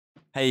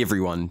Hey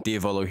everyone,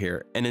 Diavolo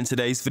here, and in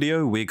today's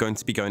video we're going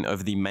to be going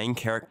over the main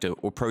character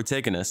or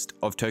protagonist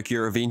of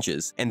Tokyo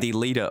Revengers and the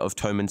leader of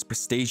Toman's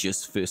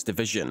prestigious first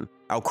division,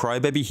 our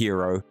crybaby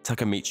hero,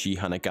 Takemichi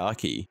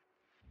Hanagaki.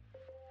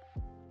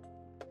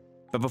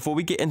 But before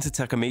we get into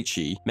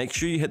Takemichi, make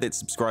sure you hit that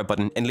subscribe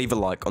button and leave a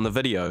like on the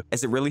video,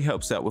 as it really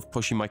helps out with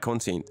pushing my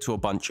content to a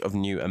bunch of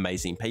new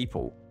amazing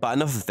people. But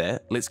enough of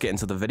that, let's get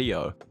into the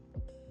video.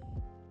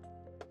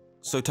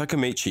 So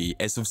Takemichi,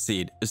 as I've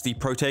said, is the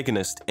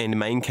protagonist and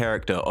main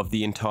character of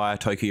the entire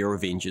Tokyo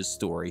Revengers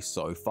story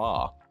so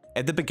far.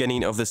 At the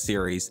beginning of the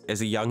series, as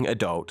a young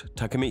adult,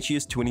 Takemichi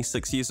is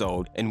 26 years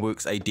old and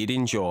works a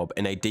dead-end job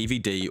in a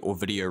DVD or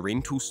video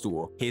rental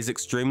store. He has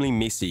extremely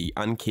messy,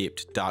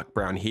 unkempt, dark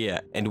brown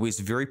hair and wears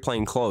very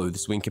plain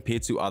clothes when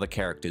compared to other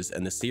characters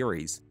in the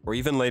series. Or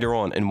even later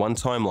on in one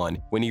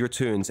timeline, when he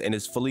returns and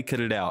is fully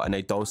kitted out in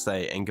a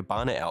Dolce &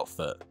 Gabbana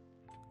outfit.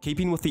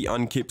 Keeping with the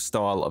unkempt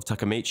style of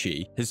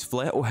Takemichi, his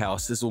flat or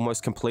house is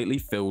almost completely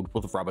filled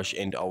with rubbish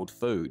and old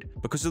food.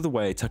 Because of the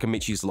way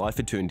Takemichi's life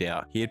had turned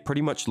out, he had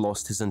pretty much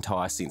lost his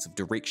entire sense of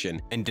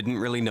direction and didn't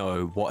really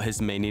know what his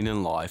meaning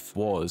in life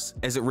was,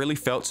 as it really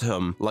felt to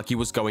him like he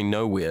was going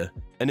nowhere.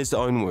 In his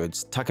own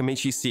words,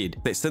 Takemichi said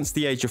that since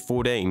the age of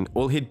 14,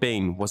 all he'd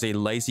been was a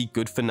lazy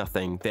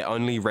good-for-nothing that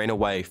only ran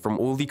away from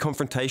all the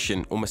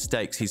confrontation or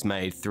mistakes he's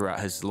made throughout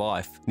his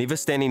life, never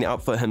standing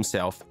up for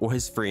himself or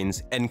his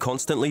friends, and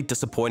constantly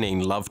disappointing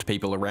loved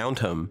people around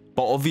him.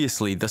 But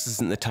obviously this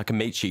isn't the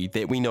Takemichi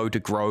that we know to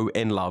grow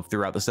and love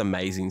throughout this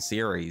amazing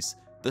series.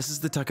 This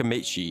is the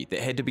Takemichi that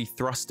had to be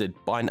thrusted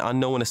by an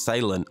unknown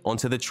assailant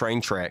onto the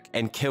train track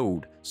and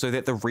killed so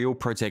that the real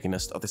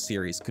protagonist of the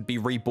series could be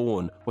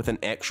reborn with an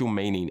actual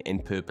meaning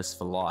and purpose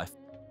for life.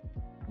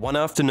 One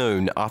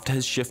afternoon after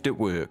his shift at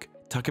work,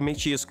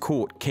 Takemichi is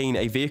caught keying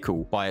a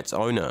vehicle by its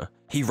owner.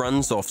 He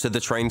runs off to the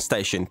train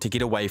station to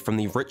get away from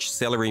the rich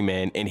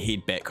salaryman and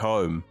head back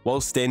home. While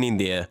standing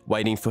there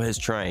waiting for his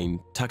train,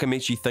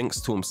 Takemichi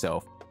thinks to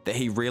himself that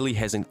he really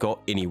hasn't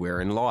got anywhere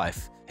in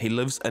life. He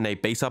lives in a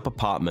beat-up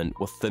apartment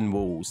with thin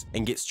walls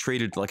and gets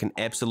treated like an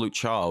absolute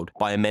child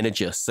by a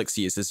manager 6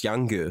 years his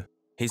younger.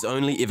 He's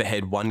only ever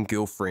had one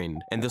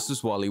girlfriend, and this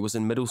was while he was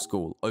in middle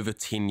school over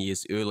 10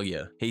 years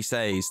earlier. He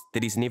says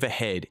that he's never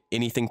had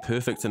anything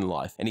perfect in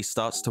life, and he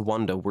starts to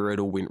wonder where it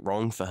all went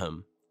wrong for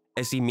him.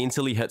 As he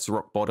mentally hits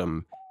rock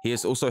bottom, he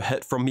is also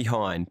hit from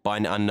behind by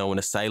an unknown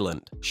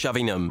assailant,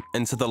 shoving him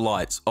into the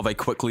lights of a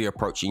quickly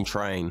approaching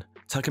train.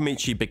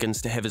 Takemichi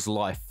begins to have his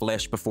life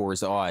flash before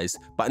his eyes,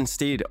 but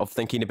instead of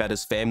thinking about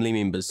his family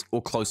members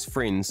or close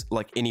friends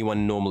like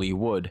anyone normally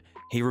would,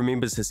 he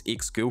remembers his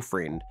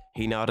ex-girlfriend,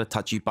 Hinata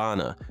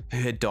Tachibana, who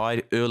had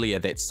died earlier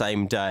that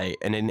same day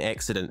in an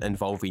accident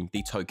involving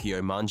the Tokyo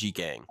Manji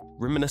gang.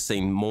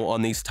 Reminiscing more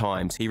on these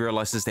times, he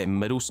realizes that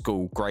middle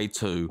school grade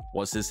 2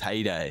 was his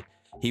heyday.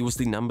 He was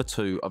the number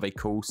 2 of a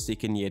cool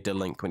second-year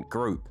delinquent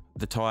group.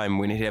 The time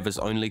when he'd have his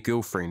only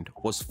girlfriend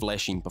was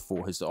flashing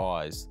before his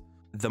eyes.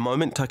 The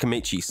moment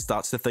Takemichi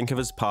starts to think of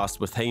his past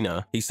with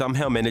Hina, he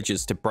somehow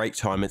manages to break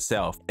time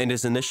itself and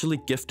is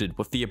initially gifted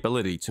with the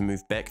ability to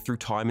move back through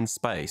time and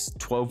space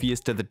 12 years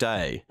to the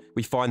day.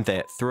 We find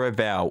that through a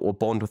vow or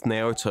bond with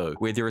Naoto,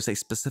 where there is a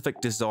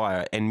specific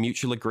desire and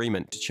mutual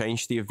agreement to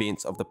change the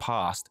events of the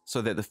past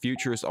so that the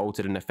future is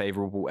altered in a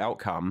favorable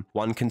outcome,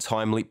 one can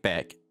time leap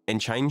back and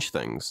change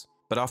things.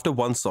 But after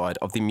one side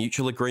of the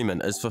mutual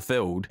agreement is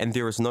fulfilled and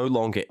there is no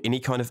longer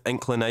any kind of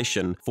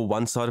inclination for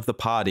one side of the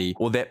party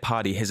or that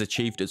party has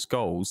achieved its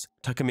goals,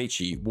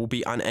 Takemichi will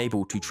be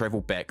unable to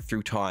travel back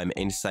through time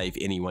and save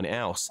anyone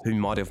else who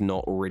might have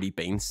not already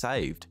been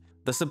saved.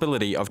 This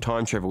ability of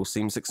time travel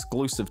seems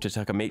exclusive to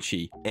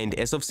Takemichi, and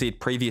as I've said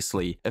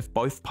previously, if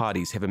both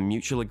parties have a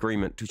mutual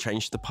agreement to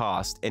change the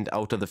past and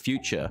alter the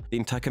future,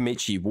 then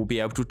Takemichi will be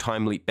able to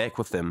time leap back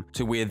with them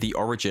to where the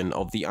origin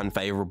of the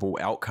unfavorable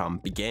outcome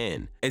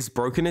began. As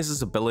broken as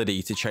his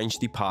ability to change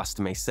the past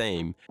may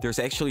seem, there's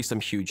actually some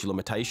huge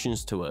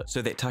limitations to it,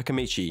 so that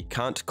Takemichi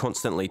can't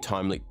constantly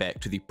time leap back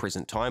to the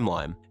present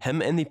timeline.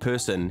 Him and the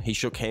person he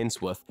shook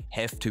hands with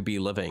have to be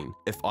living.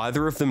 If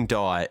either of them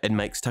die, it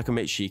makes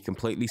Takemichi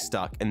completely stuck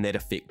in that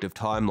effective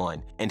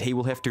timeline, and he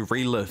will have to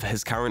relive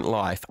his current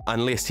life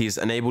unless he is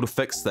unable to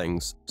fix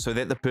things so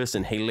that the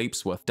person he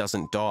leaps with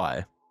doesn't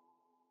die.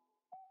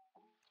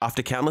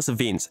 After countless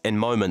events and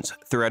moments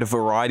throughout a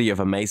variety of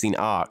amazing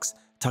arcs,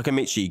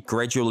 Takemichi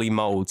gradually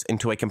molds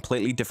into a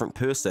completely different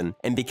person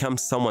and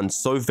becomes someone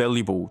so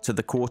valuable to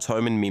the core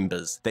Toman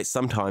members that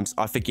sometimes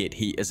I forget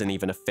he isn't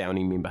even a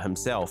founding member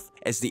himself,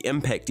 as the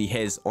impact he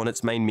has on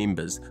its main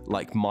members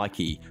like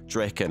Mikey,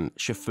 Draken,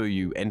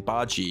 Shifuyu and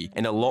Baji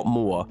and a lot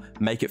more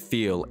make it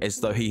feel as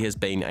though he has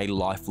been a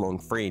lifelong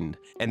friend,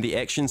 and the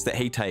actions that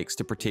he takes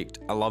to protect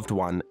a loved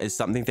one is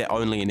something that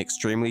only an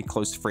extremely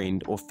close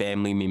friend or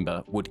family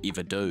member would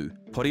ever do.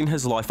 Putting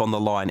his life on the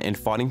line and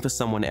fighting for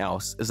someone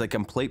else is a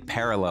complete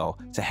parallel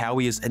to how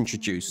he is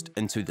introduced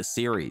into the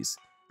series.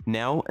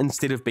 Now,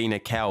 instead of being a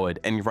coward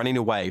and running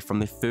away from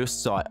the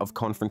first sight of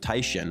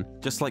confrontation,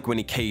 just like when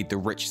he keyed the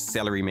rich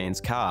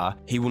salaryman's car,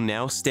 he will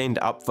now stand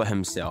up for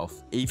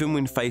himself. Even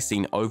when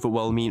facing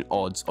overwhelming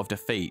odds of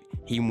defeat,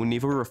 he will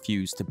never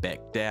refuse to back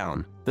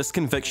down. This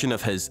conviction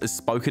of his is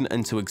spoken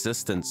into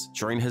existence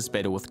during his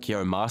battle with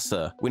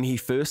Kiyomasa, when he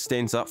first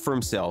stands up for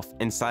himself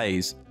and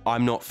says,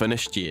 "I'm not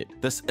finished yet.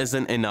 This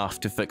isn't enough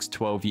to fix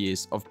 12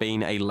 years of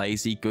being a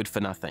lazy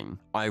good-for-nothing.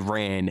 I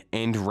ran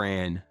and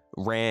ran.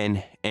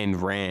 Ran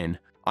and ran.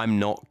 I'm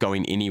not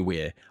going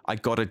anywhere. I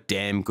got a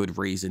damn good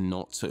reason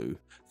not to.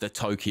 The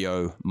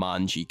Tokyo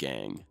Manji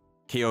Gang.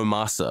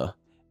 Kiyomasa,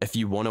 if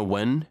you want to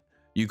win,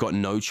 you got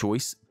no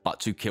choice but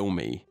to kill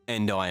me,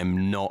 and I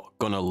am not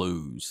gonna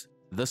lose."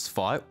 This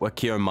fight with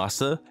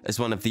Kiyomasa is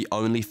one of the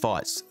only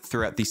fights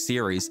throughout the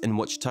series in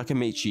which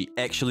Takemichi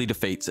actually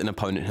defeats an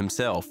opponent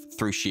himself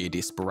through sheer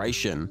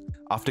desperation.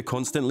 After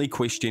constantly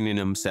questioning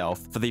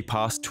himself for the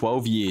past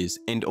 12 years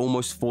and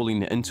almost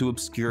falling into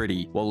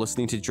obscurity while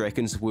listening to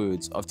Draken's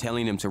words of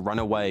telling him to run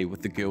away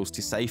with the girls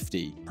to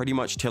safety, pretty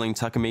much telling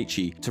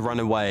Takemichi to run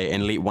away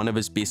and let one of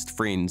his best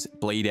friends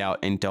bleed out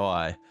and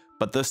die.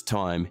 But this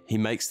time, he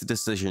makes the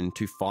decision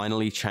to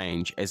finally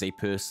change as a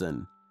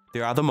person.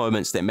 There are other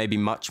moments that may be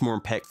much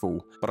more impactful,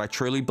 but I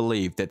truly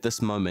believe that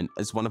this moment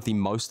is one of the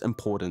most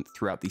important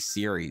throughout the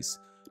series.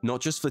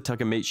 Not just for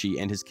Takemichi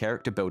and his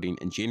character building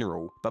in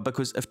general, but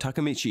because if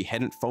Takemichi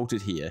hadn't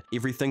faltered here,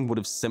 everything would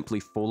have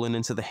simply fallen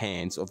into the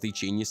hands of the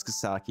genius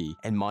Kisaki,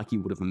 and Mikey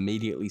would have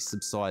immediately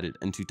subsided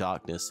into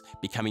darkness,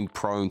 becoming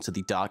prone to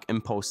the dark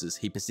impulses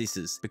he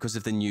possesses because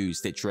of the news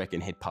that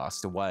Draken had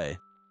passed away.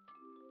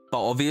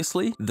 But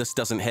obviously, this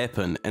doesn't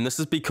happen, and this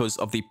is because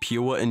of the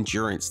pure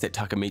endurance that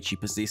Takemichi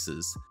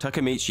possesses.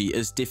 Takemichi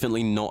is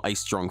definitely not a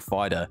strong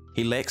fighter.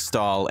 He lacks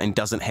style and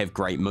doesn't have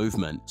great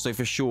movement, so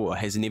for sure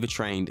has never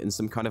trained in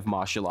some kind of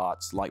martial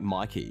arts like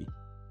Mikey.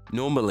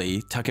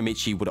 Normally,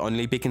 Takemichi would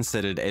only be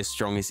considered as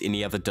strong as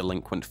any other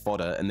delinquent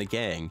fodder in the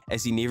gang,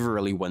 as he never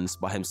really wins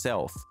by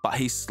himself, but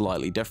he's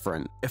slightly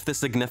different. If the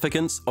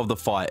significance of the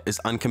fight is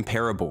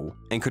uncomparable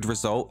and could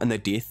result in the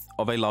death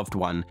of a loved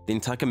one, then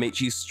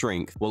Takemichi's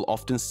strength will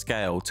often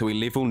scale to a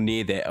level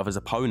near that of his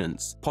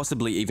opponents,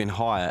 possibly even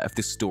higher if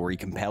the story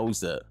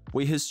compels it.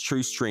 Where his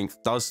true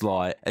strength does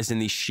lie is in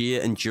the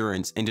sheer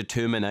endurance and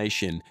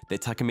determination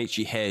that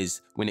Takemichi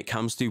has when it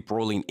comes to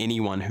brawling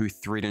anyone who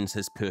threatens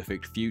his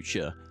perfect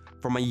future.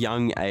 From a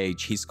young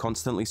age, he's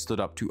constantly stood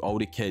up to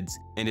older kids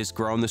and has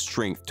grown the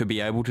strength to be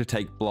able to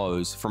take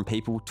blows from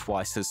people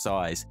twice his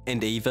size.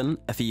 And even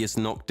if he is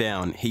knocked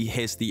down, he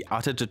has the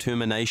utter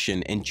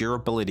determination and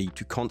durability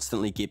to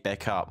constantly get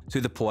back up,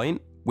 to the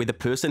point where the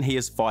person he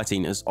is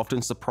fighting is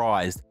often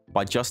surprised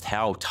by just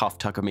how tough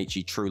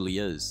Takemichi truly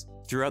is.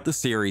 Throughout the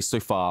series so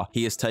far,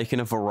 he has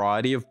taken a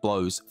variety of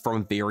blows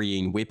from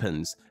varying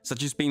weapons,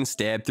 such as being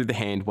stabbed through the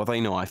hand with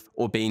a knife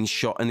or being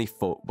shot in the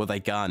foot with a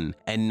gun,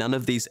 and none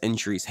of these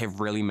injuries have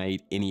really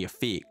made any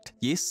effect.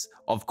 Yes,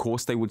 of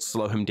course they would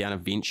slow him down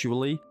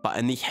eventually, but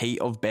in the heat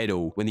of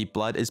battle, when the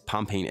blood is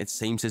pumping, it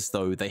seems as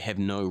though they have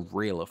no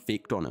real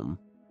effect on him.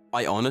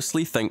 I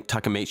honestly think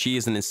Takemichi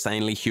is an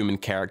insanely human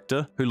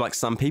character who, like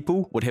some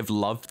people, would have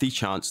loved the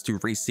chance to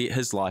reset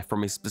his life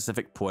from a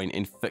specific point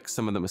and fix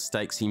some of the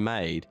mistakes he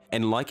made,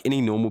 and like any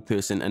normal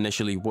person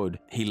initially would,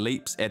 he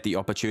leaps at the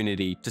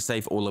opportunity to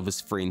save all of his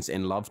friends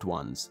and loved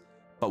ones.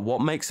 But what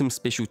makes him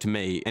special to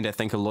me, and I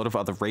think a lot of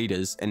other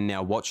readers and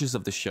now watchers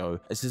of the show,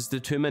 is his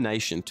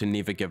determination to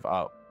never give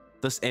up.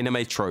 This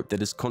anime trope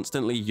that is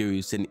constantly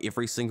used in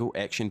every single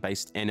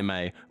action-based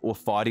anime or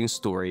fighting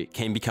story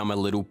can become a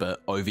little bit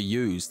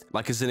overused.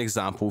 Like as an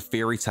example,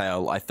 Fairy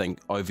Tail I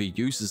think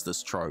overuses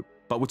this trope.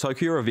 But with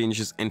Tokyo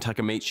Revengers and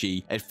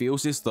Takemichi, it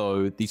feels as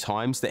though the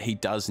times that he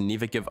does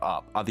never give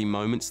up are the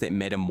moments that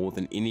matter more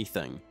than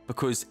anything.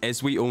 Because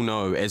as we all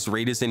know, as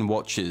readers and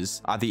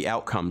watchers, are the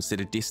outcomes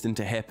that are destined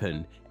to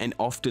happen, and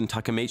often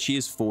Takemichi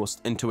is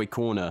forced into a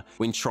corner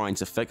when trying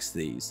to fix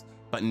these.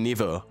 But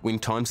never, when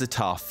times are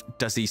tough,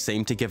 does he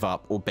seem to give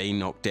up or be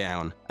knocked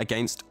down.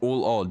 Against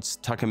all odds,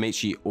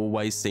 Takemichi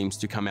always seems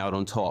to come out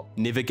on top,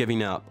 never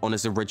giving up on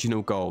his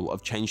original goal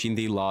of changing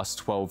the last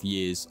 12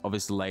 years of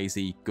his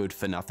lazy,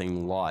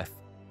 good-for-nothing life.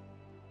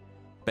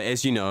 But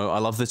as you know, I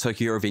love the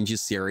Tokyo Revengers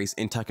series,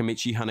 and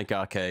Takemichi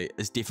Hanagaki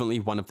is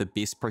definitely one of the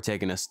best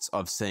protagonists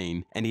I've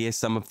seen, and he has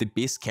some of the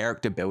best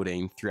character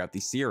building throughout the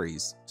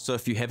series. So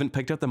if you haven't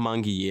picked up the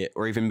manga yet,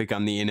 or even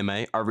begun the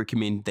anime, I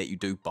recommend that you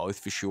do both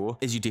for sure,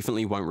 as you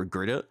definitely won't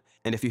regret it.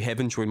 And if you have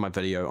enjoyed my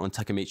video on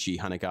Takemichi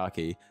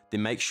Hanagaki,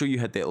 then make sure you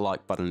hit that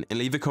like button and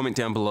leave a comment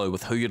down below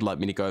with who you'd like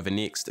me to go over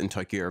next in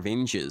Tokyo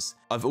Revengers.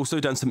 I've also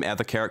done some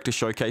other character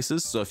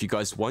showcases, so if you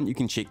guys want, you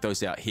can check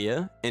those out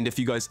here. And if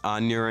you guys are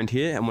new around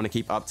here and want to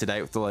keep up to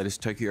date with the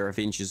latest Tokyo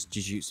Revengers,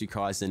 Jujutsu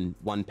Kaisen,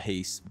 One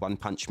Piece, One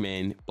Punch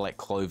Man, Black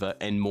Clover,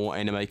 and more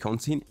anime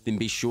content, then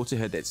be sure to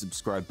hit that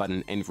subscribe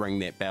button and ring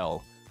that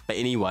bell. But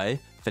anyway,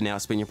 for now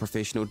it's been your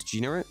professional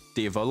degenerate,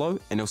 Diavolo,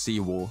 and I'll see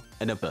you all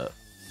in a bit.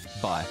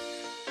 Bye.